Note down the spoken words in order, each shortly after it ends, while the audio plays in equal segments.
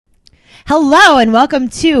Hello and welcome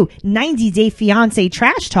to 90 Day Fiance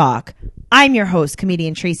Trash Talk. I'm your host,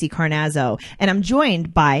 comedian Tracy Carnazzo, and I'm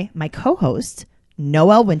joined by my co-host,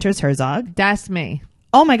 Noelle Winters Herzog. That's me.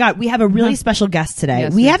 Oh my God, we have a really special guest today.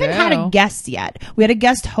 Yes, we we haven't do. had a guest yet. We had a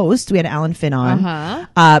guest host. We had Alan Finn on.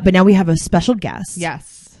 But now we have a special guest.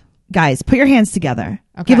 Yes. Guys, put your hands together.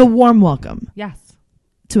 Okay. Give a warm welcome Yes.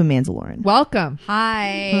 to Amanda Lauren. Welcome.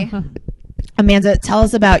 Hi. Amanda, tell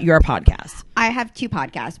us about your podcast. I have two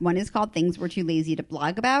podcasts. One is called Things We're Too Lazy to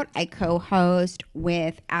Blog About. I co-host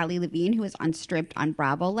with Ali Levine, who was on Stripped on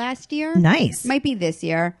Bravo last year. Nice. Might be this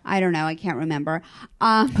year. I don't know. I can't remember.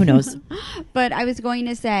 Who knows? But I was going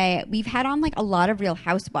to say, we've had on like a lot of Real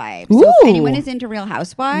Housewives. Ooh. So if anyone is into Real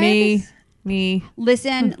Housewives, Me.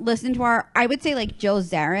 listen to our, I would say like Jill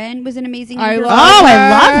Zarin was an amazing I interview. love I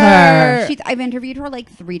love her. I've interviewed her like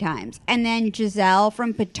 3 times. And then Giselle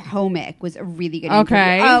from Potomac was a really good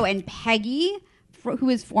Okay. interview. Oh, and Peggy, who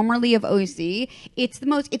is formerly of OC. It's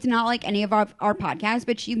not like any of our podcasts,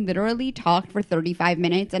 but she literally talked for 35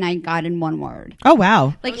 minutes and I got in one word. Oh,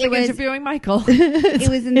 wow. Like It was interviewing Michael. it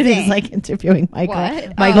was insane. It is like interviewing Michael.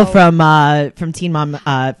 What? Michael Oh. from Teen Mom,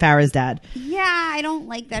 Farrah's dad. Yeah, I don't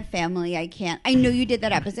like that family. I can't. I know you did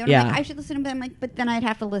that episode. Yeah. I'm like, I should listen to him. I'm like, but then I'd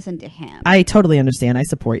have to listen to him. I totally understand. I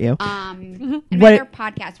support you. And What- my other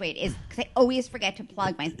podcast, is because I always forget to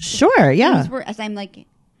plug my. Sure, yeah. As I'm like,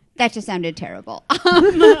 that just sounded terrible.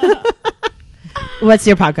 What's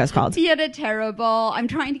your podcast called? Theater terrible. I'm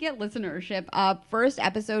trying to get listenership up. First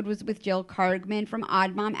episode was with Jill Kargman from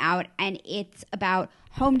Odd Mom Out, and it's about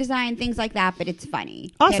home design, things like that, but it's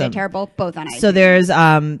funny. Awesome. Theater terrible, both on iTunes. So there's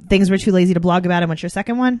Things We're Too Lazy to Blog About, and what's your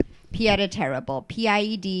second one? Pieta Terrible.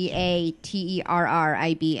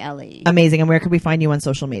 Piedaterrible. Amazing. And where could we find you on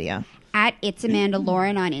social media? At It's Amanda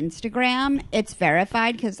Lauren on Instagram. It's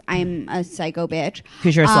verified because I'm a psycho bitch.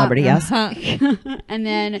 Because you're a celebrity, yes. And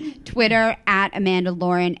then Twitter at Amanda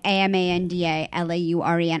Lauren,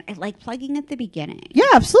 AmandaLauren. I like plugging at the beginning. Yeah,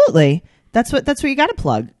 absolutely. That's what you got to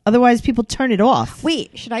plug. Otherwise, people turn it off.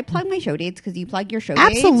 Wait, should I plug my show dates? Because you plug your show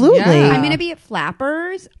dates. Absolutely. Yeah. I'm going to be at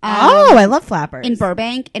Flappers. Oh, I love Flappers. in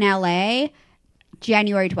Burbank, in LA,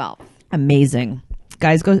 January 12th. Amazing.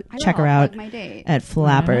 Guys, go check her I'll out plug my date. at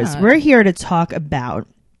Flappers. Yeah. We're here to talk about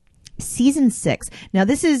season 6. Now,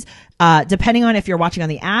 this is depending on if you're watching on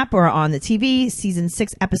the app or on the TV, season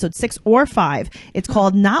 6, episode 6 or 5. It's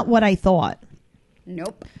called Not What I Thought.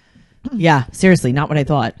 Nope. Yeah, seriously, not what I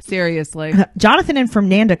thought. Seriously. Jonathan and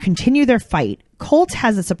Fernanda continue their fight. Colt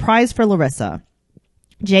has a surprise for Larissa.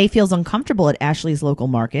 Jay feels uncomfortable at Ashley's local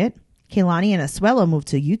market. Kehlani and Asuelo move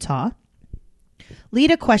to Utah.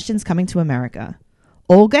 Lita questions coming to America.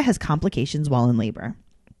 Olga has complications while in labor.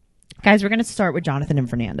 Guys, we're going to start with Jonathan and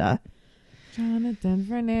Fernanda. Jonathan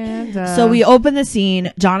Fernanda. So we open the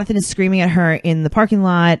scene. Jonathan is screaming at her in the parking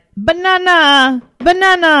lot, "Banana!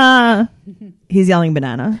 Banana!" He's yelling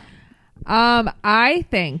banana. I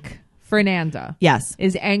think Fernanda Yes,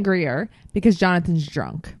 is angrier because Jonathan's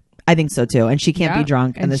drunk. I think so too. And she can't be Yep.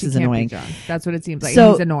 drunk, and this she is can't be annoying. drunk. That's what it seems like.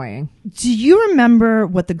 So- He's annoying. Do you remember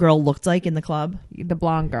what the girl looked like in the club? The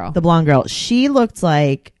blonde girl. The blonde girl. She looked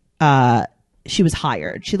like she was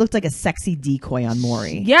hired. She looked like a sexy decoy on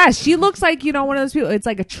Maury. Yeah, she looks like, one of those people. It's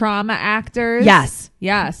like a trauma actor. Yes.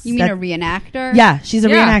 Yes. You mean That- a reenactor? Yeah, she's a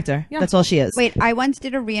Yeah. reenactor. Yeah. That's all she is. Wait, I once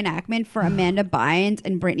did a reenactment for Amanda Bynes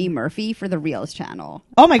and Brittany Murphy for the Reels channel.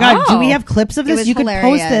 Oh my God! Do Oh. we have clips of It this? was You could post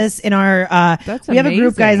hilarious. this in our. That's we have a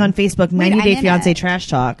group, guys, amazing. on Facebook. Wait, 90 Day I'm in Fiance it. Trash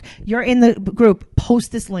Talk. You're in the group.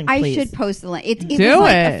 Post this link, I please. should post the link. It Do was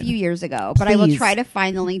like it. a few years ago, but I will Please. try to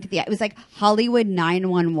find the link to the. It was like Hollywood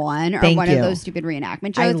 911 or Thank one you. of those stupid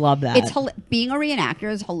reenactment shows. I love that. It's being a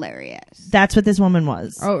reenactor is hilarious. That's what this woman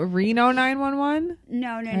was. Oh, Reno 911? No,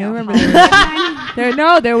 I no. remember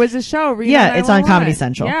Hollywood there was a show. Reno Yeah, it's on 911. Comedy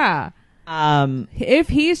Central. Yeah. If If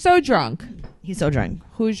he's so drunk, he's so drunk,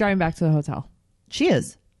 who's driving back to the hotel? she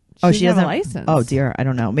is. She she doesn't doesn't have a license. Oh dear, I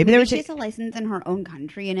don't know. Maybe they Maybe were. she has a license in her own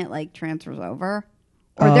country and it like transfers over,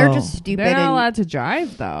 or they're Oh. just stupid. They're not and allowed to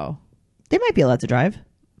drive, though. They might be allowed to drive.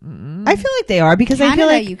 I feel like they are because I Canada, feel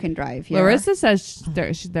like you can drive here. Larissa says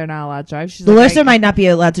they're not allowed to drive. She's Larissa like, might not be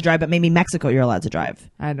allowed to drive, but maybe Mexico you're allowed to drive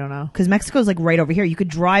I don't know. because Mexico's like right over here. You could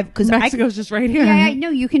drive because Mexico's just right here. Yeah, I know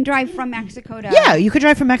you can drive from Mexico to. Yeah, you could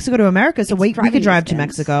drive from Mexico to America. So It's wait, we driving could drive to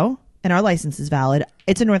distance. Mexico, and our license is valid.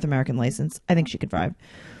 It's a North American license. I think she could drive.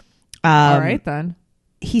 All right, then.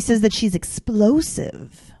 He says that she's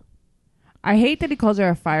explosive. I hate that he calls her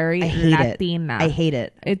a fiery I hate Latina. it. I hate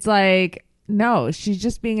it. It's like, no, she's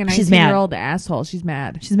just being a She's mad. 19-year-old asshole. She's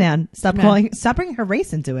mad. She's mad. Stop Mad. calling. Stop bringing her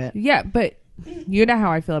race into it. Yeah, but you know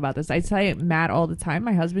how I feel about this. I say mad all the time.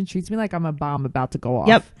 My husband treats me like I'm a bomb about to go off.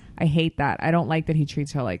 Yep. I hate that. I don't like that he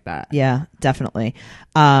treats her like that. Yeah, definitely.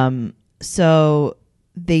 So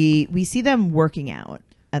we see them working out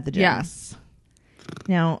at the gym. Yes.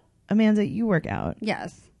 Now, Amanda, you work out.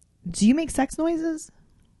 Yes. Do you make sex noises?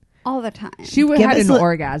 All the time. She would Give had us an a-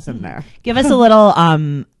 orgasm there. Give us a little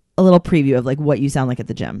preview of like what you sound like at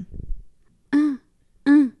the gym.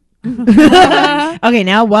 Okay,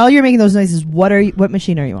 now while you're making those noises, what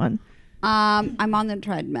machine are you on? I'm on the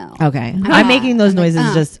treadmill. Okay, I'm making those I'm like,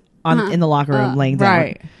 noises just in the locker room, laying down.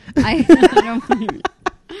 Right. I don't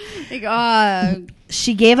like,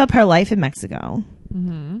 She gave up her life in Mexico,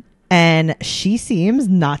 and she seems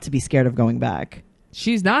not to be scared of going back.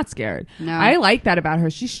 She's not scared. No. I like that about her.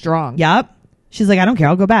 She's strong. Yep. She's like, I don't care.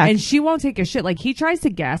 I'll go back. And she won't take a shit. Like, he tries to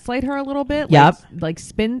gaslight her a little bit. Yep. Like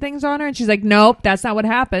spin things on her. And she's like, nope, that's not what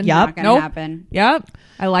happened. Yep. not gonna Nope. happen. Yep.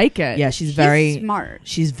 I like it. yeah, she's very smart.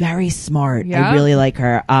 She's very smart. Yeah. I really like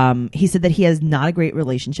her. He said that he has not a great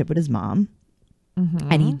relationship with his mom,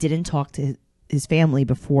 and he didn't talk to his family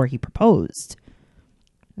before he proposed.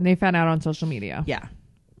 And they found out on social media. Yeah.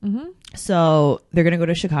 So they're gonna go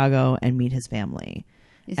to Chicago and meet his family.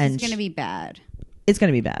 This And is gonna be bad. It's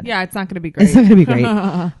gonna be bad. Yeah, it's not going to be great. It's not gonna be great.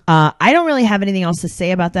 I don't really have anything else to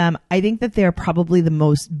say about them. I think that they're probably the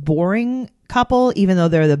most boring couple, even though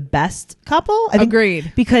they're the best couple. I think,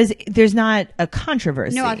 Agreed. because there's not a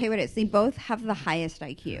controversy. No, I'll tell you what it is. They both have the highest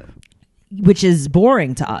IQ. which is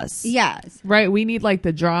boring to us. Yes. Right. We need like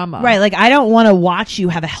the drama. Right. Like, I don't want to watch you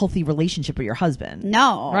have a healthy relationship with your husband.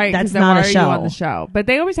 No. Right. That's 'cause then not why a are you show. on the show. But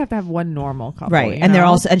they always have to have one normal couple. Right. you And they're know?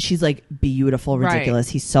 also, and she's like beautiful, Right. ridiculous.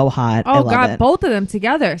 He's so hot. I Oh love God, it. both of them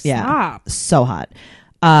together. Yeah. Stop. So hot.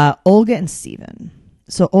 Olga and Steven.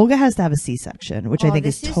 So Olga has to have a C-section, which I think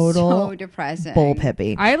is this total so depressing. bull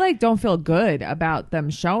pippy. I like don't feel good about them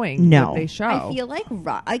showing No. what they show. I feel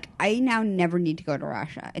like I now never need to go to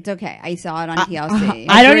Russia. It's okay. I saw it on TLC.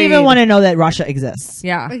 I don't even Agreed. want to know that Russia exists.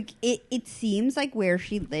 yeah. Like it seems like where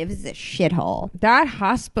she lives is a shithole. That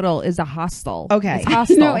hospital is a hostel. Okay. It's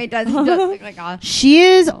hostel. No, it does look like a She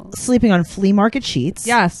is sleeping on flea market sheets.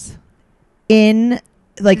 Yes. In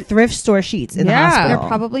like thrift store sheets in Yeah. the They're hospital.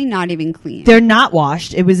 probably not even clean. They're not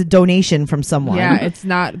washed. It was a donation from someone. Yeah, it's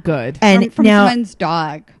not good. And from now, someone's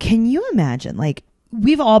dog. can you imagine? Like,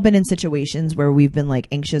 we've all been in situations where we've been like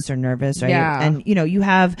anxious or nervous, right? Yeah. And you know, you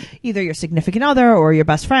have either your significant other or your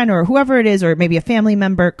best friend or whoever it is, or maybe a family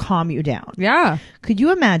member calm you down. Yeah. Could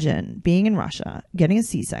you imagine being in Russia, getting a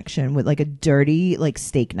C-section with like a dirty like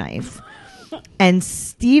steak knife, and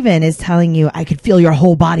Steven is telling you, "I could feel your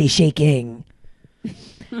whole body shaking."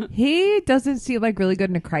 He doesn't seem like really good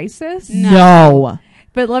in a crisis. No.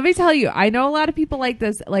 But let me tell you, I know a lot of people like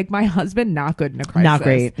this. Like my husband, not good in a crisis. Not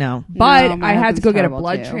great. No. But No, my I had to husband's go get a terrible,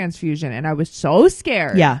 blood too. transfusion, and I was so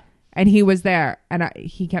scared. Yeah. And he was there, and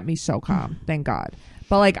he kept me so calm. Thank God.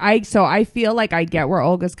 But like I feel like I get where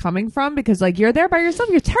Olga's coming from, because like you're there by yourself,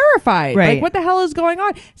 you're terrified. Right. Like what the hell is going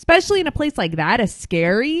on? Especially in a place like that, a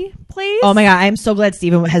scary place. Oh my God. I'm so glad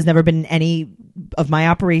Steven has never been in any of my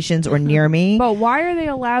operations or near me. But why are they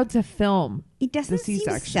allowed to film? It doesn't The seem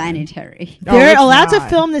C-section. sanitary. No, They're it's allowed to not.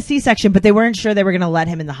 film the C-section, but they weren't sure they were going to let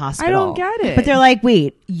him in the hospital. I don't get it. But they're like,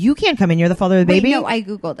 wait, you can't come in. You're the father of the Wait, baby. no, I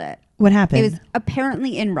googled it. What happened? It was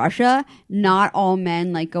apparently in Russia. Not all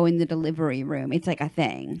men like go in the delivery room. It's like a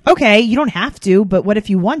thing. Okay, you don't have to, but what if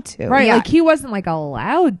you want to? Right. Yeah. Like he wasn't like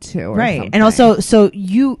allowed to. Or Right. something. And also, so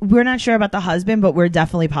we're not sure about the husband, but we're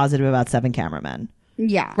definitely positive about 7 cameramen.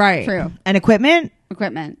 Yeah, Right. True. And equipment,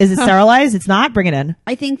 Equipment. is it sterilized? It's not? Bring it in.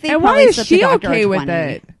 I think they. And why probably is slipped the she doctor okay a with 20.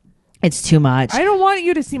 it? It's too much. I don't want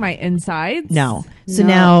you to see my insides. No. So No,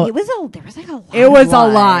 now there was like a lot. It was of blood.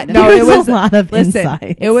 a lot. There No, it was was a lot of listen,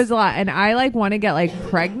 insides. It was a lot, and I like want to get like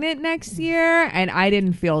pregnant next year, and I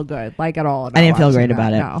didn't feel good like at all. About I didn't feel watching great that.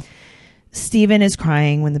 about it. No, Steven is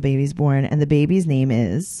crying when the baby's born, and the baby's name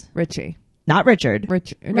is Richie, not Richard. no,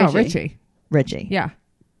 Richie. Richie. Richie. Yeah,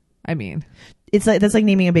 I mean It's like that's like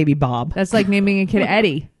naming a baby Bob. that's like naming a kid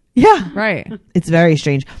Eddie, Yeah. right? It's very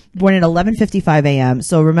strange. Born at 11:55 a.m.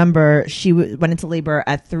 So remember, she went into labor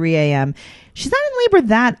at 3 a.m. She's not in labor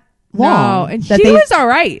that long. No, and that she was all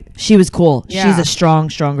right. She was cool. Yeah. She's a strong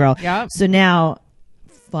girl. Yep. So now,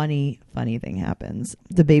 funny thing happens.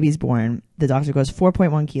 The baby's born. The doctor goes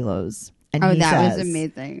 4.1 kilos. And Oh, he that says, was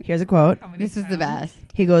amazing. Here's a quote. This is the best.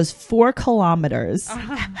 He goes 4 kilometers.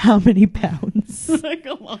 How many pounds?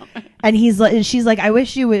 And he's like, and she's like, I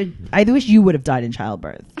wish you would have died in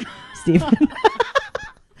childbirth, Stephen.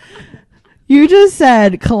 You just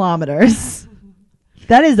said kilometers.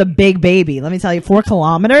 That is a big baby. Let me tell you, 4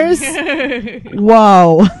 kilometers.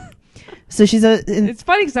 Whoa. So she's It's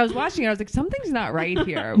funny because I was watching it. I was like, something's not right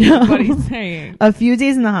here with what he's saying. a few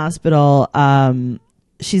days in the hospital.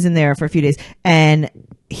 she's in there for a few days, and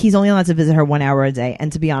he's only allowed to visit her 1 hour a day.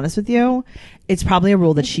 And to be honest with you, it's probably a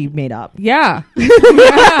rule that she made up. Yeah.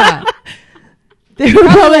 Yeah. They were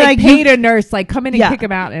probably like, paid a nurse, like, come in and Yeah. kick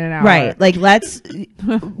him out in an hour. right, like, let's,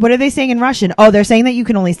 what are they saying in Russian? Oh, they're saying that you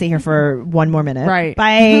can only stay here for 1 more minute. Right.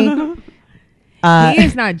 Bye. He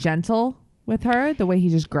is not gentle with her, the way he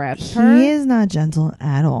just grabs her. He is not gentle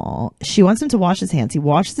at all. She wants him to wash his hands. He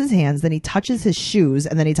washes his hands, then he touches his shoes,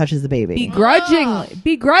 and then he touches the baby.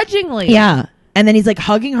 Begrudgingly. Yeah. And then he's like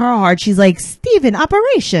hugging her hard. She's like, Steven,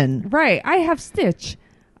 operation. Right. I have Stitch.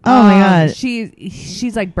 Oh my God.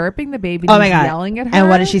 She's like burping the baby. Oh and my he's God. Yelling at her. And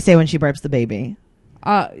what does she say when she burps the baby?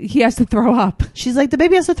 He has to throw up. She's like, the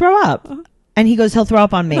baby has to throw up. And he goes, he'll throw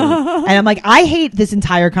up on me. And I'm like, I hate this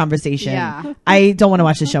entire conversation. Yeah. I don't want to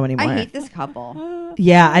watch the show anymore. I hate this couple.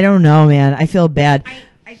 Yeah, I don't know, man. I feel bad.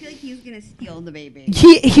 I feel like he's gonna steal the baby.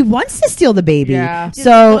 He wants to steal the baby. Yeah. Just a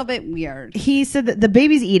little So bit weird. he said that the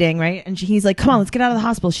baby's eating, right? And he's like, come on, let's get out of the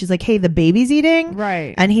hospital. She's like, hey, the baby's eating.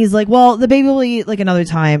 Right. And he's like, well, the baby will eat like another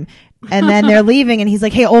time. And then they're leaving and he's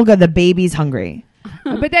like, hey, Olga, the baby's hungry.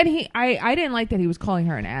 But then I didn't like that he was calling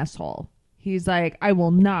her an asshole. He's like, I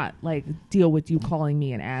will not like deal with you calling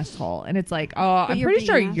me an asshole. And it's like, oh, I'm you're pretty being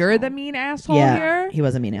sure an you're asshole. the mean asshole Yeah, here. he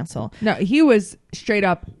was a mean asshole. No, he was straight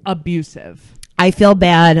up abusive. I feel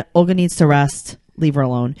bad. Olga needs to rest. Leave her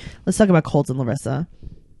alone. Let's talk about Colt and Larissa.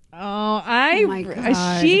 Oh, my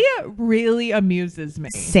God. she really amuses me.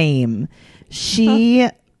 Same. She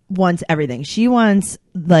wants everything. She wants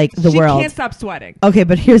like the she world. can't stop sweating. Okay,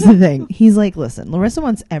 but here's the thing. He's like, listen, Larissa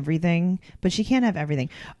wants everything, but she can't have everything.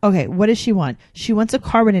 Okay, what does she want? She wants a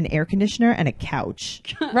car with an air conditioner and a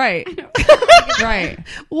couch. Right. Right.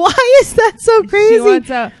 Why is that so crazy? She wants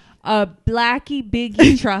a blacky biggie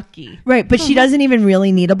trucky. Right, but she doesn't even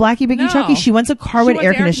really need a Blackie Biggie No. Trucky. She wants a car She with wants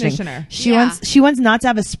air air conditioning. conditioner. She Yeah. wants not to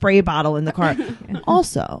have a spray bottle in the car.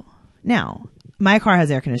 Also, now my car has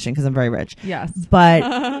air conditioning because I'm very rich. Yes.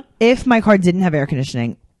 But if my car didn't have air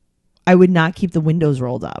conditioning, I would not keep the windows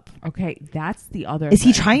rolled up. Okay, that's the other Is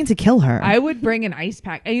he thing. trying to kill her? I would bring an ice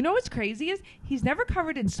pack. And you know what's crazy is he's never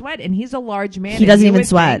covered in sweat, and he's a large man. He and doesn't you even would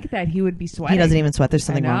sweat. think that he would be sweating. He doesn't even sweat. There's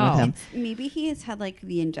something wrong with know. him. Maybe he has had like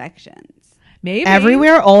the injections. Maybe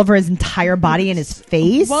Everywhere, all over his entire body and his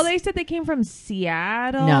face. Well, they said they came from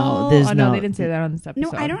Seattle. No, there's oh, no, no- they didn't say that on this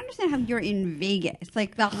episode. No, I don't understand how you're in Vegas.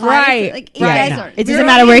 Like the hottest, Right, like right. desert. It We're doesn't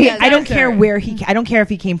matter where in he. the I don't desert. care where he. I don't care if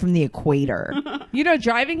he came from the equator. You know,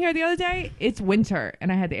 driving here the other day, it's winter,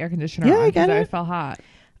 and I had the air conditioner Yeah, on I get because I it. felt hot.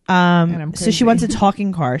 And I'm So crazy. she wants a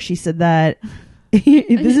talking car. She said that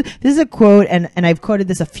this is a quote, and I've quoted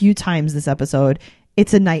this a few times this episode.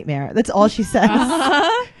 It's a nightmare. That's all she says.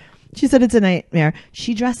 She said it's a nightmare.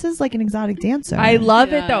 She dresses like an exotic dancer. I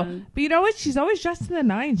love it Yeah. though. But you know what? She's always dressed in the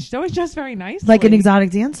nines. She's always dressed very nice. like an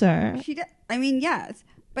exotic dancer. She does. I mean, yes,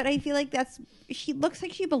 but I feel like she looks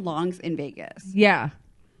like she belongs in Vegas. Yeah.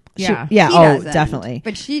 She- Yeah. yeah. He Oh, doesn't, definitely.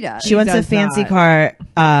 But she does. She wants a does fancy not. car.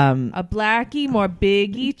 A blackie, more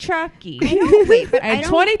biggie, trucky. I don't wait, but I And don't.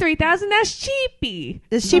 23,000. That's cheapy.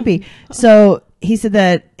 It's cheapy. So he said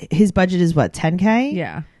that his budget is what, 10K?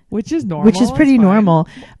 Yeah, which is normal. Which is pretty It's fine. normal.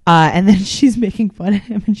 And then she's making fun of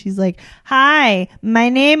him and she's like, hi, my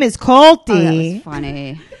name is Colty. Oh, that was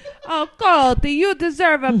funny. Oh, Colty, you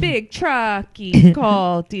deserve a big trucky,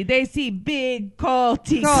 Colty. They see big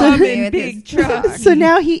Colty Colty coming, with big his truck. So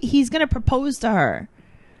now he's going to propose to her.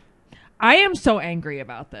 I am so angry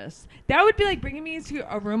about this. That would be like bringing me into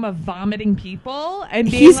a room of vomiting people and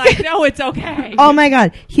being He's like, no, it's okay. Oh my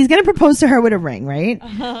God. He's going to propose to her with a ring, right?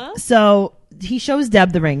 Uh-huh. So he shows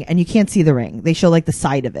Deb the ring and you can't see the ring. They show like the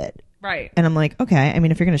side of it. Right. And I'm like, okay, I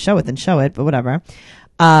mean, if you're going to show it, then show it, but whatever.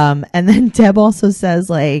 And then Deb also says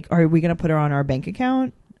like, are we going to put her on our bank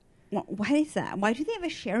account? Why is that? Why do they have a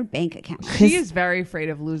shared bank account? She is very afraid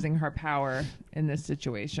of losing her power in this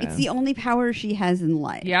situation. It's the only power she has in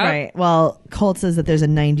life. Yeah. Right. Well, Colt says that there's a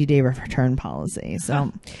 90-day return policy.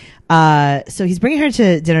 So, so he's bringing her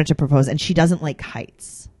to dinner to propose, and she doesn't like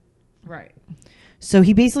heights. Right. So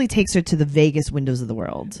he basically takes her to the Vegas windows of the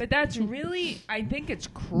world. But that's really, I think it's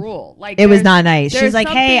cruel. Like It was there's- not nice. She's there's like,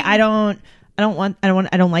 "Hey, something-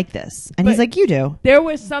 I don't like this," and he's But- like, "You do." There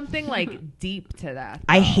was something like deep to that.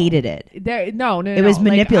 I though. hated it. No. It was Like,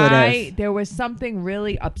 manipulative. there was something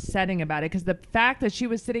really upsetting about it because the fact that she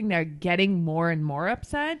was sitting there getting more and more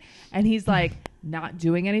upset, and he's like not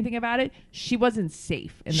doing anything about it. She wasn't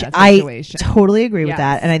safe in that I situation. totally agree with Yes.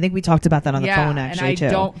 that, and I think we talked about that on the yeah, phone actually and I too.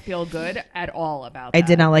 don't feel good at all about. I that.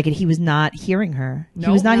 did not like it. He was not hearing her. He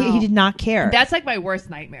Nope. was not. No. He did not care. That's like my worst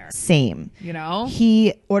nightmare. Same. You know.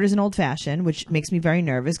 He orders an old fashioned, which makes me very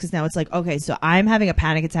nervous because now it's like, okay, so I'm having a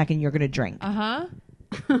panic attack and you're going to drink. Uh huh.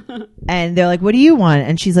 And they're like, what do you want?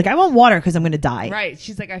 And she's like, I want water because I'm going to die. Right.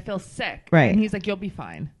 She's like, I feel sick. Right. And he's like, you'll be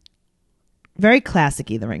fine. Very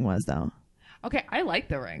classic-y the ring was, though. Okay, I like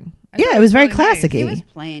the ring. I Yeah, thought it was very really nice. classic-y. It was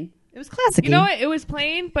plain. It was classic-y. You know what? It was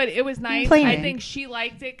plain, but it was nice. Plain. I think she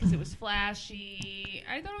liked it because it was flashy.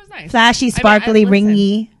 I thought it was nice. Flashy, sparkly, listen.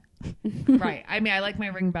 ringy. Right. I mean, I like my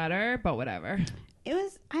ring better, but whatever. It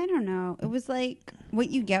was, I don't know. It was like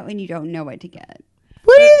what you get when you don't know what to get.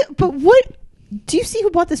 But what? Do you see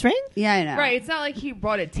who bought this ring? Yeah, I know. Right. It's not like he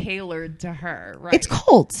brought it tailored to her. Right. It's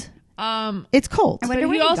Colt. Um, It's Colt. I but wonder he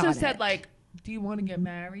where he also got said it. like, do you want to get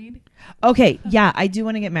married? Okay, yeah, I do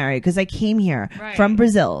want to get married because I came here Right. from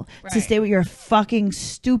Brazil to Right. stay with your fucking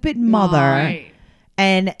stupid mother. Right.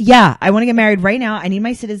 And yeah, I want to get married right now. I need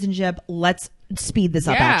my citizenship. Let's speed this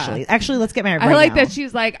up, Yeah. Actually, let's get married right I like now. that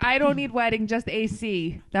she's like, I don't need wedding, just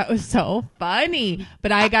AC. That was so funny.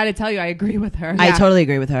 But I got to tell you, I agree with her. I totally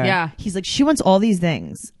agree with her. Yeah. He's like, she wants all these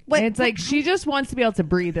things. What, It's like she just wants to be able to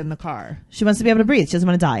breathe in the car. She wants to be able to breathe. She doesn't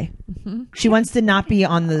want to die. Mm-hmm. She wants to not be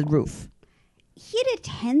on the roof he had a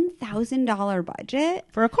 $10,000 budget.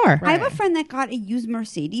 for a car. I have a Right. friend that got a used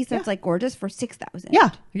Mercedes that's like gorgeous for $6,000. Yeah.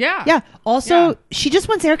 Yeah. Yeah. Also, Yeah. she just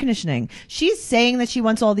wants air conditioning. She's saying that she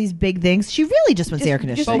wants all these big things. She really just wants Just- air But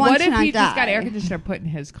conditioning. wants what to if not he just got die. air conditioner put in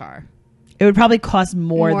his car? It would probably cost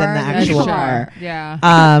more than the More than actual the car.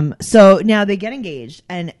 Yeah. So now they get engaged,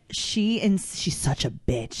 and she's such a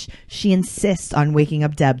bitch. She insists on waking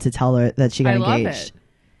up Deb to tell her that she got I love engaged. it.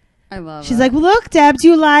 I love She's it. like, "Look, Deb, do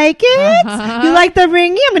you like it? Uh-huh. You like the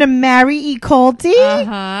ringy? I'm gonna marry E. Colty." Uh-huh. And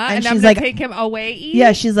I'm she's gonna like, take him away. Eve?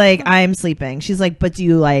 "Yeah." She's like, "I'm sleeping." She's like, "But do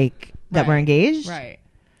you like that we're Right. engaged?" Right.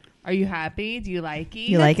 Are you happy? Do you like it?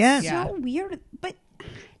 You like it? Yeah. so weird. But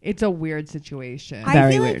It's a weird situation. I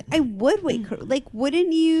Very feel weird. like I would wake her. Like,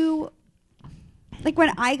 wouldn't you? Like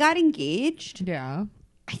when I got engaged, yeah.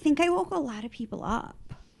 I think I woke a lot of people up.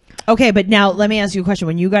 Okay, but now let me ask you a question.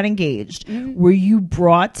 When you got engaged, Mm-hmm. were you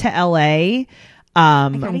brought to LA? I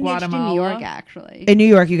got From engaged Guatemala? in New York, actually. In New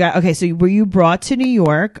York, you got okay. So were you brought to New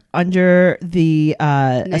York under the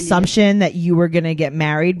assumption that you were going to get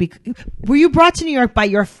married? Were you brought to New York by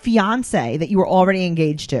your fiance that you were already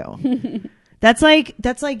engaged to? That's like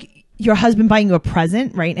your husband buying you a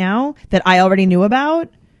present right now that I already knew about,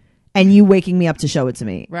 and you waking me up to show it to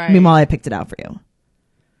me. Right. Meanwhile, I picked it out for you.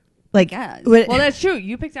 Like, guess. what- Well, that's true.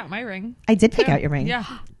 You picked out my ring. I did pick Yeah. out your ring. Yeah.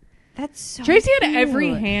 That's so. Tracy had every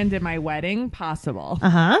cute. hand in my wedding possible. Uh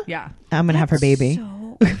huh. Yeah. I'm gonna have her That's baby.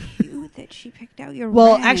 So cute that she picked out your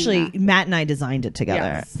Well, ring. actually, Matt and I designed it together.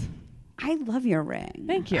 Yes. I love your ring.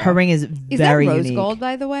 Thank you. Her ring is Is very that rose unique. gold,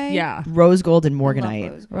 by the way? Yeah. Rose gold and I love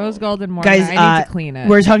morganite. Rose gold and more. Guys, I need to clean it.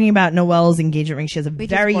 we're talking about Noelle's engagement ring. She has a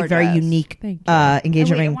Which is very, very gorgeous. unique Thank you.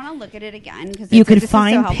 engagement I ring. want to look at it again because You could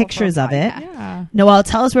find pictures of it. Yeah. Noelle,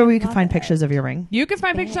 tell us where we can Love find it. pictures of your ring. You can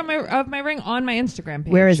find pictures of my ring on my Instagram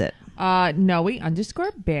page. Where is it?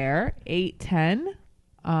 Noe_bear 810.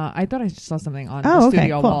 I thought I just saw something on Oh, the okay,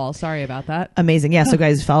 studio cool. wall. Sorry about that. Amazing. Yeah, so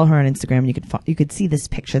guys, follow her on Instagram. And you could see this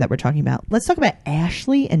picture that we're talking about. Let's talk about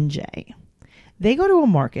Ashley and Jay. They go to a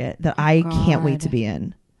market that I can't wait God. to be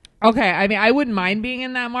in. Okay, I mean, I wouldn't mind being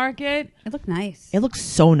in that market, It looked nice. It looks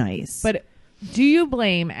so nice. but do you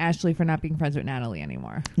blame Ashley for not being friends with Natalie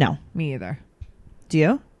anymore? No. Me either. Do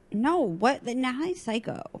you? No, what? The Natalie's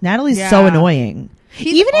psycho. Natalie's Yeah. so annoying.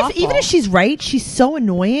 She's even awful. if she's right, she's so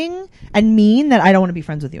annoying and mean that I don't want to be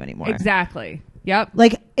friends with you anymore. Exactly. Yep.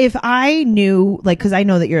 Like if I knew, like, because I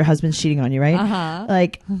know that your husband's cheating on you, right? Uh-huh.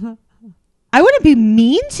 Like, I wouldn't be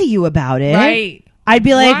mean to you about it. Right. I'd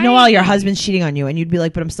be like, Right. Noelle, your husband's cheating on you, and you'd be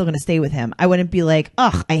like, but I'm still going to stay with him. I wouldn't be like,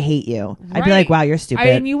 ugh, I hate you. I'd be Right. like, wow, you're stupid.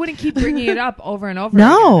 And you wouldn't keep bringing it up over and over.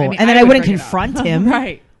 No. again. And then I would wouldn't bring it up. confront him.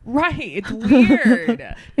 Right. Right. It's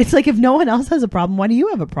weird. It's like if no one else has a problem, why do you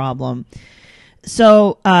have a problem?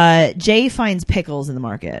 So Jay finds pickles in the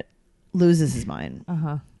market, loses his mind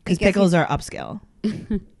Uh-huh. because I guess pickles are upscale.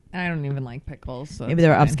 I don't even like pickles. So Maybe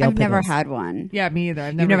they're it's fine. upscale. I've never pickles. had one. Yeah, me either.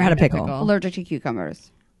 I've You've never had a eaten pickle? Allergic to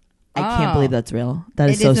cucumbers. I can't Oh. believe that's real. That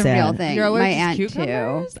is It so is a sad. real thing. You're allergic My to aunt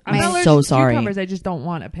cucumbers? too. I'm My- not allergic so to sorry. cucumbers. I just don't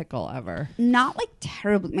want a pickle ever. Not like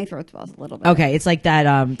terribly. My throat swells a little bit. Okay, it's like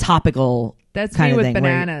that topical That's kind me of with thing.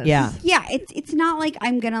 where- bananas. yeah, Yeah, it's not like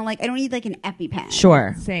I'm gonna like. I don't need like an EpiPen.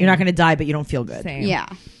 sure. Same. You're not going to die, but you don't feel good. Same. Yeah.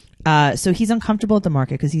 So he's uncomfortable at the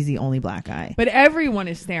market because he's the only black guy. But everyone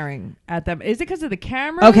is staring at them. Is it because of the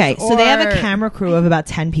cameras? Okay, so they have a or- camera crew of about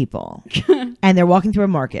 10 people, and they're walking through a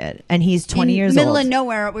market, and he's 20 in years middle old. of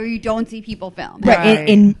nowhere where you don't see people film. Right, Right.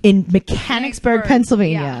 in Mechanicsburg, Mechanicsburg,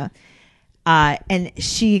 Pennsylvania. And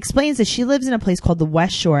she explains that she lives in a place called the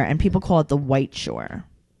West Shore, and people call it the White Shore.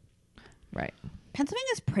 Right.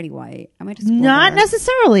 Pennsylvania's pretty white. I went to school Not there.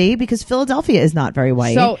 necessarily, because Philadelphia is not very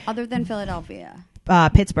white. So Other than Philadelphia.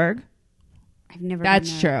 Pittsburgh. I've never that's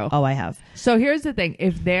been there. true. Oh, I have. So here's the thing: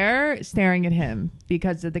 if they're staring at him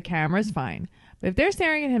because of the cameras, fine. But if they're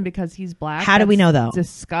staring at him because he's black, How do we that's know, though?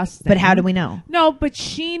 Disgusting. But how do we know? No, but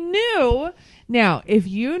she knew. Now, if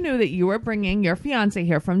you knew that you were bringing your fiance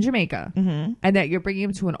here from Jamaica and that you're bringing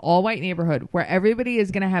him to an all-white neighborhood where everybody is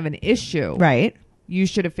going to have an issue, Right. you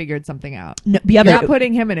should have figured something out. No, yeah, You're but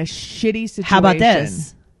putting him in a shitty situation. how about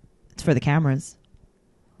this? It's for the cameras.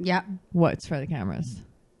 Yep. What's for the cameras?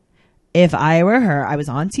 If I were her, I was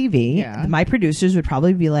on TV. Yeah. My producers would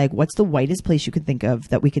probably be like, "What's the whitest place you could think of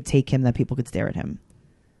that we could take him that people could stare at him?"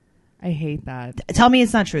 I hate that. Tell me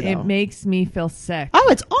it's not true, though. It makes me feel sick. Oh,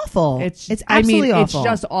 it's awful. It's absolutely awful. It's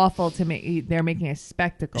just awful to me. They're making a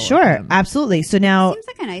spectacle. Sure, of him. absolutely. So now Seems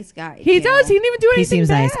like a nice guy. He too. does. He didn't even do anything. he seems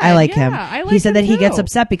bad. nice. I like him. Yeah, I like he said him that he gets too.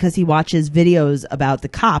 upset because he watches videos about the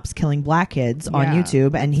cops killing black kids on Yeah.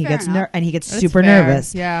 YouTube, and he Fair gets enough. and he gets That's super fair.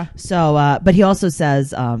 nervous. Yeah. So, but he also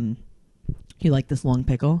says, "You like this long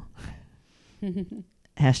pickle?"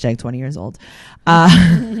 Hashtag 20 years old.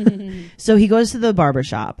 So he goes to the barber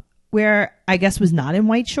shop, where I guess was not in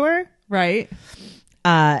White Shore. Right.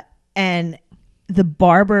 And the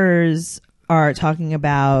barbers are talking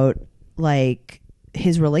about like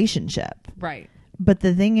his relationship. Right. But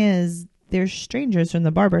the thing is, they're strangers from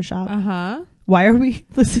the barber shop. Uh-huh. Why are we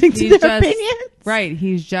listening to He's their just- opinions? Right.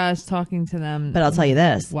 He's just talking to them. But I'll tell you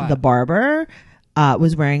this: What? the barber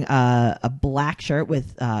was wearing a black shirt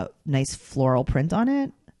with nice floral print on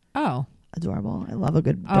it. Oh. Adorable. I love a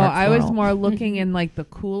good. Oh, Dark I was floral. more looking in like the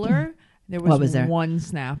cooler. There was, What was there? one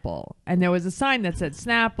Snapple. And there was a sign that said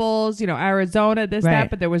Snapples, Arizona, this, Right. that,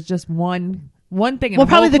 but there was just one thing in Well, the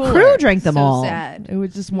probably whole the cooler. crew drank them so all. sad. It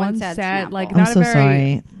was just One one sad sad, Snapple. like I'm not so a very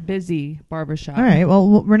sorry. busy barbershop. All right.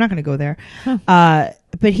 Well, we're not going to go there. But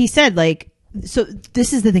he said, like, so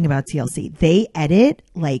this is the thing about TLC. They edit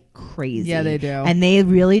like crazy. Yeah, they do. And they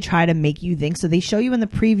really try to make you think. So they show you in the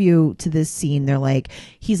preview to this scene, they're like,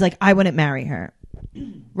 he's like, I wouldn't marry her.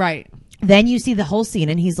 Right. Then you see the whole scene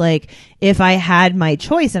and he's like, if I had my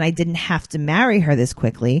choice and I didn't have to marry her this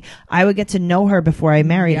quickly, I would get to know her before I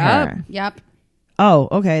married Yep. her. Yep. Oh,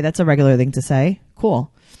 okay. That's a regular thing to say.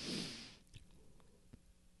 Cool.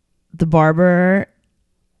 The barber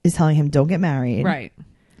is telling him, don't get married. Right.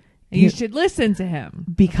 And You- you should listen to him.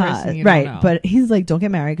 the Because, person you don't right. know. But he's like, don't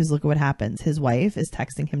get married because look at what happens. His wife is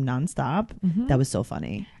texting him nonstop. Mm-hmm. That was so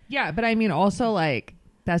funny. yeah, but I mean also like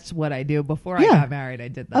that's what I do before I Yeah. got married. I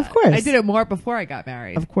did that. Of course. I did it more before I got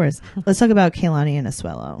married. Of course. Let's talk about Kaylani and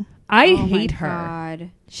Asuelo. I Oh my hate her.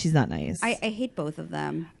 God. She's not nice. I hate both of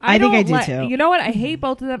them. I think I don't do like- too. You know what? I hate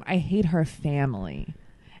both of them. I hate her family.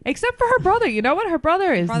 Except for her brother. You know what? Her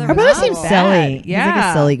brother is Brother Her brother Wow. seems Bad. silly. Yeah. He's like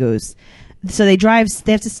a silly goose. So they have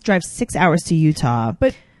to drive 6 hours to Utah.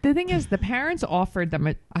 But the thing is, the parents offered them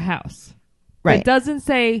a house. Right. It doesn't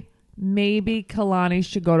say maybe Kalani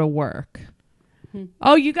should go to work.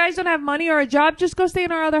 Oh, you guys don't have money or a job? Just go stay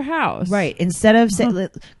in our other house. Right. Instead of saying,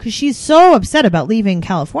 because she's so upset about leaving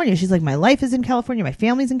California. She's like, my life is in California. My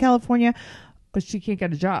family's in California. But she can't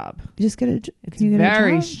get a job. You just get a. It's can you get a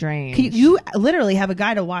very job? strange. You literally have a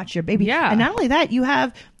guy to watch your baby. Yeah. And not only that, you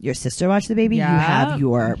have your sister watch the baby. Yeah. You have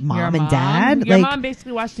your mom Your and dad. Your like, mom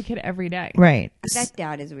basically watched the kid every day. right. That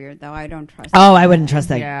dad is weird, though. I don't trust Oh, him. I wouldn't trust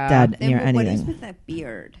that Yeah. dad Then near what is anything. with that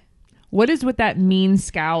beard? What is with that mean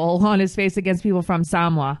scowl on his face against people from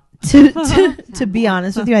Samoa? To be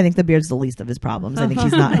honest with you, I think the beard's the least of his problems. I think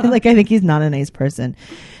he's not I think he's not a nice person.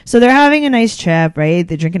 So they're having a nice trip, right?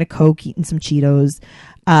 They're drinking a Coke, eating some Cheetos.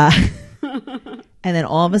 And then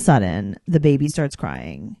all of a sudden, the baby starts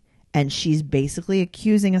crying. And she's basically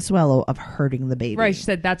accusing Asuelo of hurting the baby. Right. She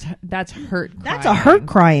said that's hurt. That's crying. a hurt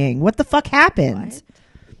crying. What the fuck happened? What?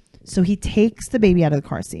 So he takes the baby out of the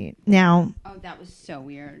car seat. Now, Oh, that was so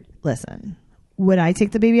weird. listen, would I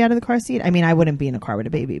take the baby out of the car seat? I mean, I wouldn't be in a car with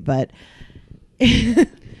a baby, but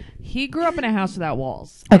He grew up in a house without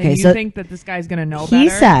walls. Okay, and you so think that this guy's gonna know he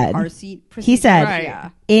better? said, Car seat. he said, Right. Yeah.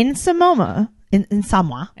 in Samoa, in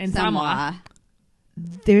Samoa, in Samoa.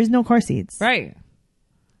 there's no car seats. Right.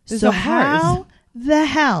 There's So no cars. how the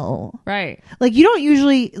hell? Right. Like, you don't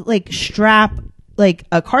usually like strap like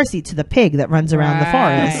a car seat to the pig that runs around the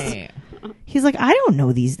forest. Right. He's like, I don't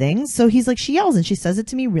know these things. So he's like, she yells and she says it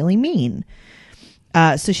to me really mean.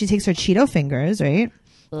 So she takes her Cheeto fingers, right?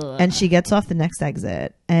 And she gets off the next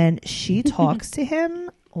exit and she talks to him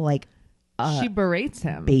like She berates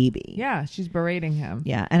him. baby. Yeah, she's berating him.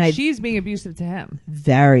 Yeah. And I She's being abusive to him.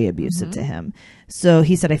 very abusive to him. So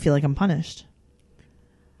he said, I feel like I'm punished.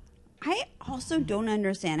 I also don't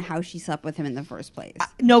understand how she slept with him in the first place.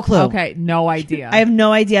 No clue. Okay, no idea. I have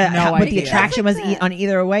no idea No what the idea. attraction was That's like on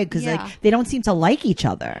either way because Yeah. like they don't seem to like each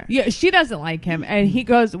other. Yeah, she doesn't like him, and he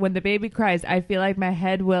goes, "When the baby cries, I feel like my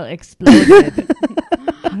head will explode."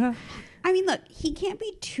 I mean, look, he can't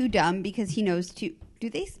be too dumb because he knows too.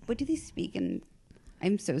 What do they speak in?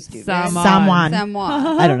 I'm so stupid. Samoan.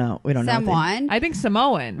 Samoan. I don't know. We don't know. Samoan. I think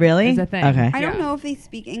Samoan Really? is a thing. Okay. I don't Yeah. know if they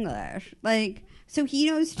speak English. Like, so he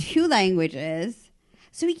knows 2 languages.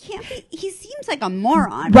 So he can't be. He seems like a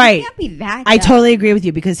moron. But Right. He can't be that. I dumb. totally agree with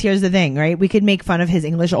you because here's the thing, right? We could make fun of his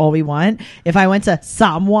English all we want. If I went to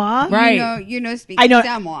Samoa, Right. You know, speak I know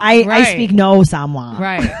Samoan. I Right. speak no Samoa.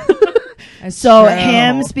 Right. That's So true.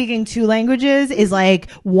 him speaking 2 languages is like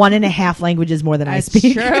 1.5 languages more than That's I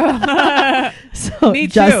speak. true. So Me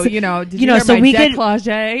just- too. You know, did you know, hear so my we could-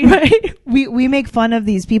 décolleté? Right? We make fun of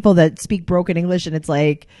these people that speak broken English, and it's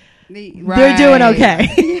like They- Right. they're doing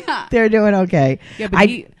okay. Yeah. They're doing okay. Yeah, but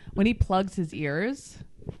when he plugs his ears,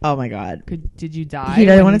 Oh my god. did you die? He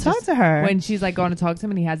doesn't When wanna he's talk just- to her. When she's like going to talk to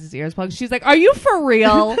him and he has his ears plugged, she's like, "Are you for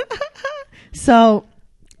real?" So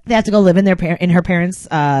they have to go live in her parents'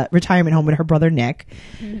 retirement home with her brother Nick,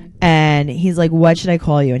 and he's like, "What should I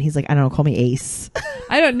call you?" And he's like, "I don't know, call me Ace."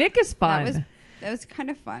 I know Nick is fun. That was kind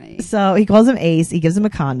of funny. So he calls him Ace. He gives him a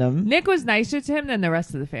condom. Nick was nicer to him than the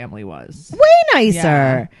rest of the family was, Way nicer.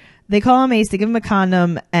 Yeah. They call him Ace. They give him a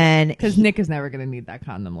condom, and because Nick is never going to need that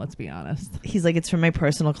condom. Let's be honest. he's like, "It's from my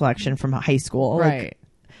personal collection from high school." Like, Right.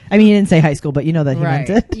 I mean, he didn't say high school, but you know that he Right. meant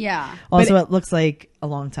it. Yeah. Also, But it looks like a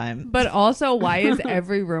long time. But also, why is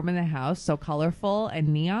every room in the house so colorful and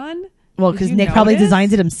neon? Well, Did because you Nick probably notice?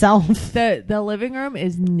 designed it himself. The living room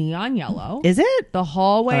is neon yellow. Is it? The Oh, I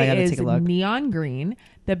hallway gotta is take a look. neon green.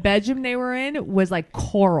 The bedroom they were in was like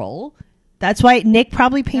coral. That's why Nick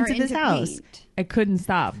probably They're painted this into house. paint. I couldn't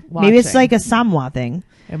stop. Maybe it's watching. like a Samoa thing.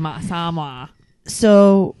 Sama.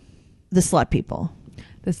 So the slut people.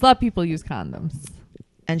 The slut people use condoms.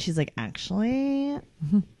 And she's like, actually,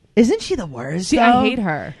 isn't she the worst? I though? hate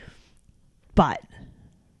her. But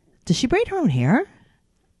does she braid her own hair?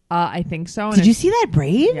 I think so. and Did you it's- see that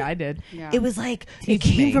braid? Yeah, I did. Yeah. It was like Teach it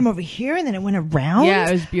came me. from over here and then it went around. Yeah,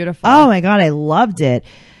 it was beautiful. Oh my god, I loved it.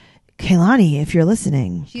 Kaylani, if you're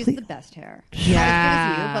listening, She has please- the best hair. Yeah. Not as good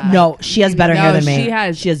as you, but no, like, she has better hair No, than me. she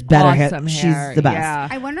has She has better awesome hair. She's the best. Yeah.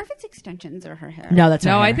 I wonder if it's extensions or her hair. No, that's her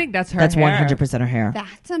No, hair. I think that's her That's hair. 100% her hair.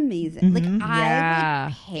 That's amazing. Like Mhm. I Yeah.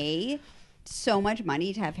 would pay so much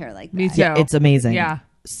money to have hair like that. Me too. Yeah, it's amazing. Yeah,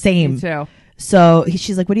 Same. me too. So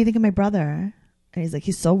she's like, "What do you think of my brother?" And he's like,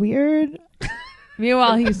 "He's so weird."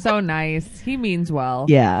 Meanwhile, he's so nice. He means well.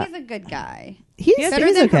 Yeah, He's a good guy. he's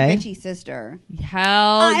Better than okay. her bitchy sister.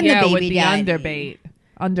 Hell I'm the yeah, with baby the daddy.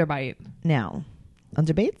 underbite. Now,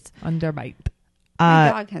 underbaits. Underbite. My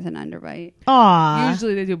dog has an underbite. Aw.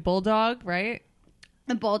 Usually they do bulldog, right?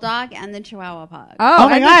 The bulldog and the Chihuahua pug. Oh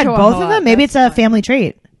my and the god, Chihuahua. both of them. Maybe it's That's a family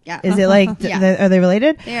trait. Yeah. Is it like? Yeah. Are they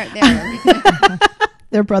related? They're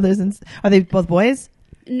They're brothers and are they both boys?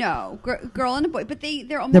 no girl and a boy, but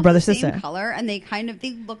they're almost They're brother, the same sister. color, and they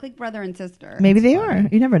look like brother and sister. Maybe they are.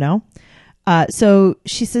 You never know. So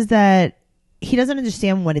she says that he doesn't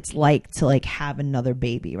understand what it's like to like have another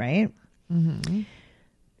baby, right? Mm-hmm.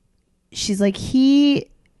 She's like,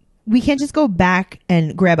 we can't just go back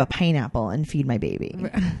and grab a pineapple and feed my baby.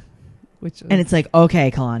 Which And it's like,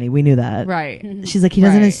 okay, Kalani, we knew that. right. She's like, he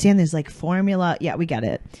doesn't Right. understand. There's like formula. Yeah, we get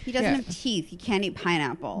it. He doesn't Yeah. have teeth. He can't eat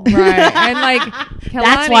pineapple. Right. And like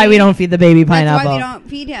That's Kalani- why we don't feed the baby That's pineapple. why we don't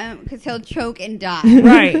feed him, because he'll choke and die.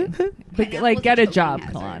 Right. But Pineapple's like get a choking job,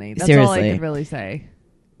 hazard. Kalani. That's all I Seriously. could really say.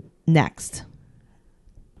 Next,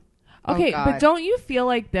 Oh, Okay, God. but don't you feel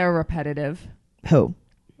like they're repetitive? who?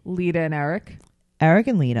 Lita and Eric? Eric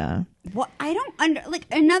and Lita. What I don't like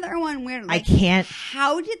another one where like, I can't.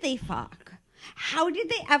 How did they fuck? How did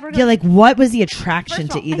they ever? Yeah, like what was the attraction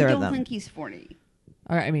First of to all, either I of don't them? think he's 40.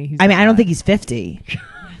 Or, I mean, I don't not. think he's 50.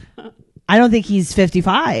 I don't think he's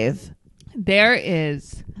 55. There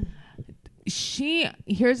is.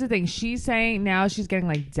 Here's the thing. She's saying now she's getting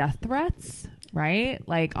like death threats, right?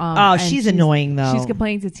 Like, Oh, and she's annoying, though. She's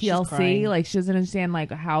complaining to crying. TLC. Like, she doesn't understand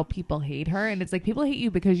like how people hate her, and it's like people hate you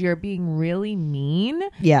because you're being really mean.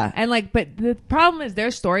 Yeah. And like, but the problem is their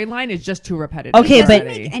storyline is just too repetitive. Okay, It doesn't but-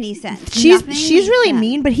 make any sense. She's Nothing she's makes really sense.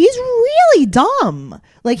 mean, but he's really dumb.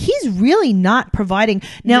 Like he's really not providing.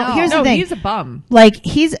 Now No. here's no, the thing. he's a bum. Like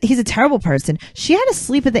he's a terrible person. She had to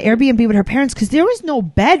sleep at the Airbnb with her parents because there was no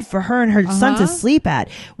bed for her and her son to Uh-huh. sleep at.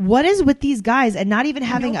 What is with these guys and not even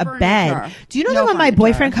having a bed? furniture. Do you know No that when my furniture.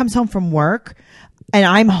 boyfriend comes home from work and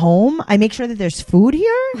I'm home, I make sure that there's food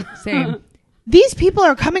here? Same. These people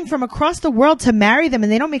are coming from across the world to marry them,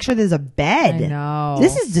 and they don't make sure there's a bed. I know.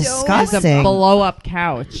 This is There's disgusting. a blow up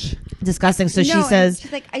couch. Disgusting. So she No, says,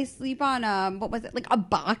 she's like, I sleep on what was it, like a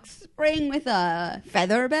box spring with a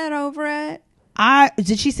feather bed over it.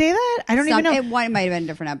 did she say that? I don't even know. It might have been a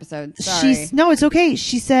different episode. Sorry. No, it's okay.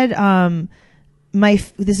 She said,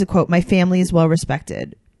 this is a quote, "My family is well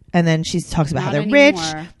respected." And then she talks about how Not they're rich.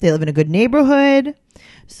 anymore. They live in a good neighborhood.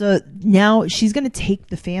 So now she's going to take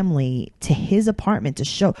the family to his apartment to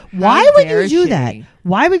show. Why would you dare do she? that?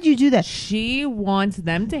 Why would you do that? She wants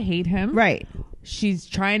them to hate him. Right. She's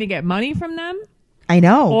trying to get money from them, I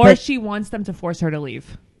know. or But she wants them to force her to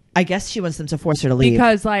leave. I guess she wants them to force her to leave.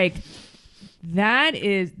 Because like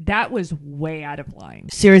that was way out of line.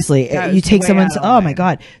 Seriously, That you was take way someone's. out of Oh line. my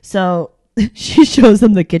God. So she shows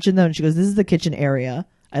them the kitchen though, and she goes, "This is the kitchen area."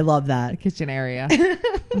 I love that. Kitchen area.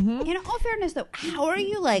 In all fairness, though, how are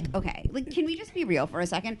you okay? Like, can we just be real for a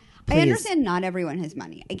second? Please. I understand not everyone has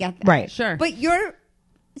money. I get that. Right. Sure. But you're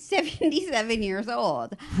 77 years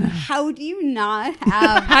old. How do you not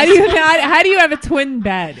have How do you have a twin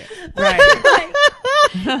bed? Right.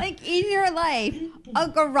 like in your life a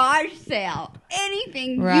garage sale,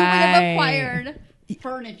 anything you would Right. have acquired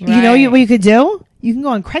furniture? You know Right. what you could do? You can go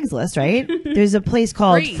on Craigslist, right? There's a place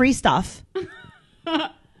called Free. Free Stuff.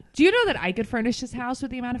 Do you know that I could furnish this house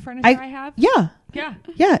with the amount of furniture I have? Yeah. Yeah.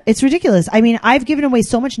 Yeah, it's ridiculous. I mean, I've given away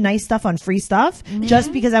so much nice stuff on Free Stuff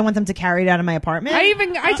just because I want them to carry it out of my apartment.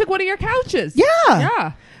 I took one of your couches. Yeah.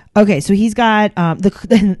 Yeah. Okay, so he's got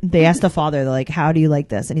they asked the father, they're like, "How do you like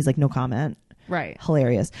this?" And he's like, "No comment." Right.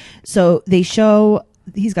 Hilarious. So they show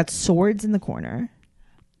he's got swords in the corner.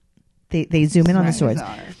 They zoom in on the swords.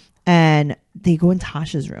 Bizarre. And they go in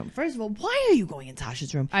Tasha's room. First of all, why are you going in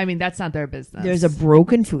Tasha's room? I mean, that's not their business. There's a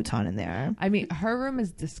broken futon in there. I mean, her room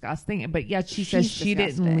is disgusting, but yet she says She's she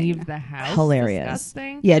disgusting. didn't leave the house. Hilarious.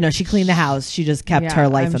 Disgusting. Yeah, no, she cleaned the house. She just kept Yeah, her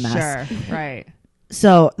life I'm a mess. Sure. Right.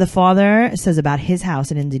 So the father says about his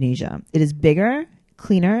house in Indonesia, it is bigger,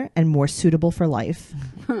 cleaner, and more suitable for life.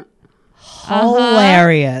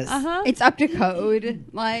 Hilarious. It's up to code.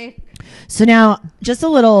 Like, So now, just a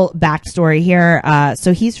little backstory here.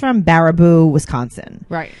 So he's from Baraboo, Wisconsin.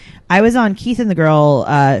 Right. I was on Keith and the Girl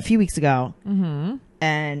a few weeks ago,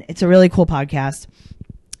 and it's a really cool podcast.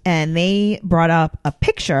 And they brought up a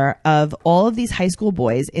picture of all of these high school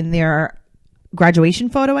boys in their graduation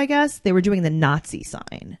photo, I guess. They were doing the Nazi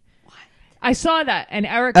sign. I saw that, and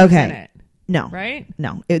Eric was in it. No. Right?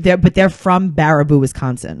 No. But they're from Baraboo,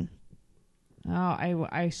 Wisconsin. Oh,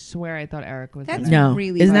 I swear I thought Eric was That's in it. No.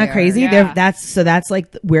 really Isn't that weird. crazy? Yeah. That's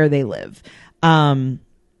like where they live. so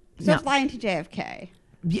No. flying to JFK.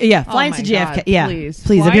 Yeah, flying Oh to my JFK. God, Yeah, please. If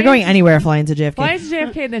you're Flying going to- anywhere, flying to JFK. Fly to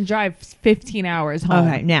JFK, then drive 15 hours home.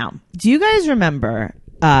 Okay, now, do you guys remember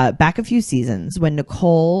back a few seasons when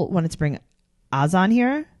Nicole wanted to bring Oz on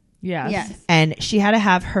here? Yes. Yes. And she had to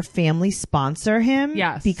have her family sponsor him.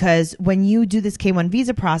 Yes. Because when you do this K1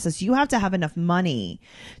 visa process, you have to have enough money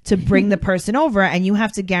to bring the person over, and you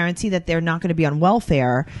have to guarantee that they're not going to be on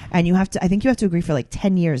welfare. And you have to, I think you have to agree for like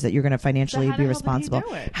 10 years that you're going to financially So how be the hell did he responsible.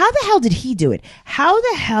 do it? How the hell did he do it? How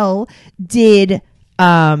the hell did,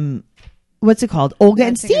 what's it called? Olga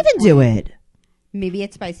and That's a good Steven do point. it? Maybe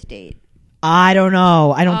it's by state. I don't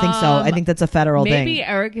know. I don't think so. I think that's a federal Maybe thing.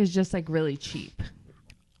 Eric is just like really cheap.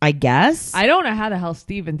 I guess. I don't know how the hell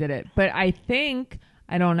Steven did it, but I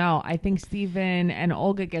don't know. I think Steven and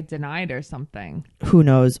Olga get denied or something. Who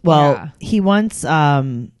knows? Well, Yeah. he wants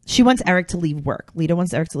she wants Eric to leave work. Lita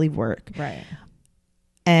wants Eric to leave work. Right.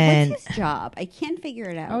 And What's his job? I can't figure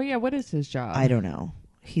it out. Oh yeah, what is his job? I don't know.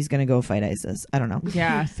 He's going to go fight ISIS. I don't know.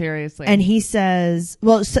 Yeah, seriously. And he says,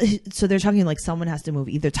 well, so they're talking like someone has to move.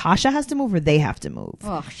 Either Tasha has to move or they have to move.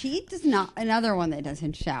 Oh, she does not. Another one that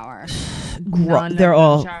doesn't shower. None of They're them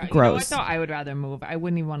all shower. gross. You know what, though? I would rather move. I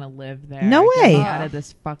wouldn't even want to live there. No Get way. me out of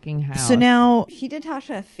this fucking house. So now She did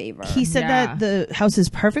Tasha a favor. he said Yeah. that the house is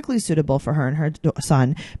perfectly suitable for her and her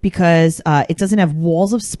son because it doesn't have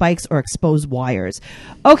walls of spikes or exposed wires.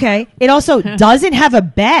 Okay. It also doesn't have a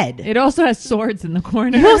bed. It also has swords in the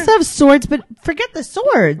corner. You also have swords, but forget the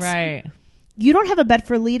swords. Right. You don't have a bed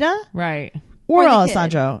for Lita Right. or Or the kid.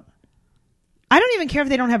 Alessandro. I don't even care if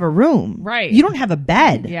they don't have a room. Right. You don't have a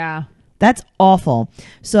bed. Yeah. That's awful.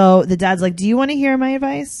 So the dad's like, do you want to hear my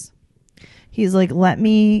advice? He's like, let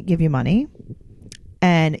me give you money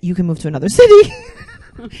and you can move to another city.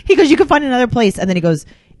 He goes, you can find another place. And then he goes,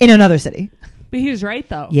 in another city. But he was right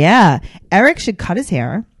though. Yeah. Eric should cut his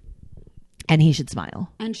hair and he should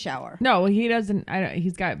smile. and shower. No, he doesn't.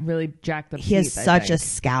 He's got really jacked up. He has teeth, I such a think.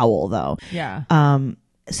 scowl though. Yeah.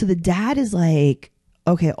 So the dad is like,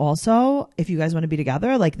 okay, also, if you guys want to be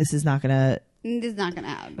together, like this is not gonna This is not going to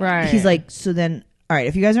happen. Right. He's like, so then, all right,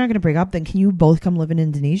 if you guys aren't going to break up, then can you both come live in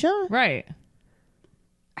Indonesia? Right.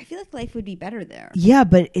 I feel like life would be better there. Yeah,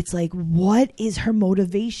 but it's like, what is her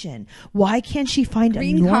motivation? Why can't she find a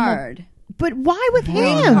Green normal... card. But why with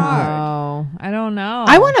Green him? card. Oh, I don't know.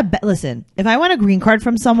 I want to listen. If I want a green card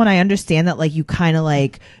from someone, I understand that like you kind of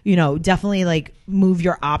like, you know, definitely like move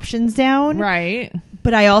your options down. Right.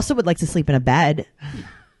 But I also would like to sleep in a bed.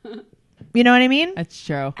 You know what I mean? That's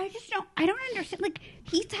true. I don't understand. Like,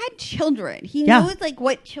 he's had children. He Yeah. knows, like,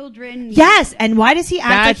 what children need. Yes. And why does he act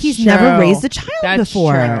like That's he's true. never raised a child That's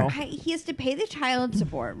before? true. He has to pay the child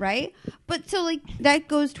support, right? But so, like, that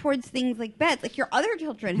goes towards things like bets. Like, your other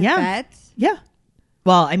children have Yeah. bets. Yeah.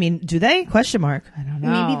 Well, I mean, do they? Question mark. I don't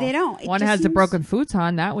know. Maybe they don't. It One just has a seems- broken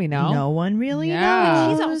futon, that we know. No one really Yeah.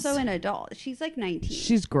 knows. She's also an adult. She's like 19.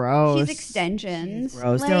 She's gross. She's extensions.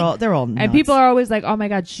 Gross. Like, They're all And nuts. people are always like, "Oh my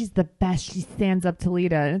god, she's the best. She stands up to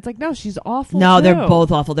Lita." And it's like, no, she's awful. No, too. they're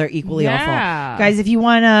both awful. They're equally Yeah. awful. Guys, if you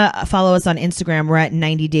want to follow us on Instagram, we're at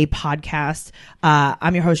 90 Day Podcast.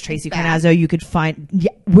 I'm your host, Tracy back. Carnazzo. You could find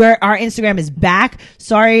where our Instagram is back.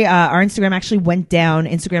 Sorry, our Instagram actually went down.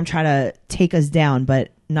 Instagram tried to take us down, but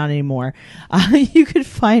not anymore. You could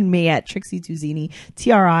find me at Trixie Tuzzini,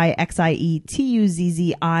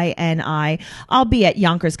 TrixieTuzzini. I'll be at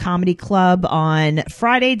Yonkers Comedy Club on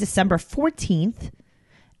Friday, December 14th.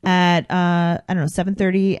 At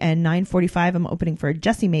 7:30 and 9:45. I'm opening for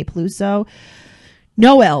Jesse May Peluso.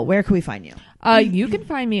 Noel, where can we find you? You can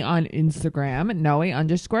find me on Instagram,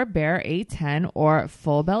 Noe_bear810 or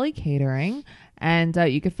Full Belly Catering. And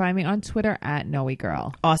you can find me on Twitter at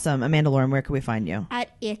NoeGirl. Awesome. Amanda Lauren, where can we find you? At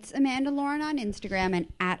It's Amanda Lauren on Instagram and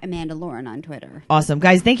at Amanda Lauren on Twitter. Awesome.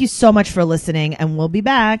 Guys, thank you so much for listening, and we'll be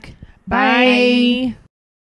back. Bye.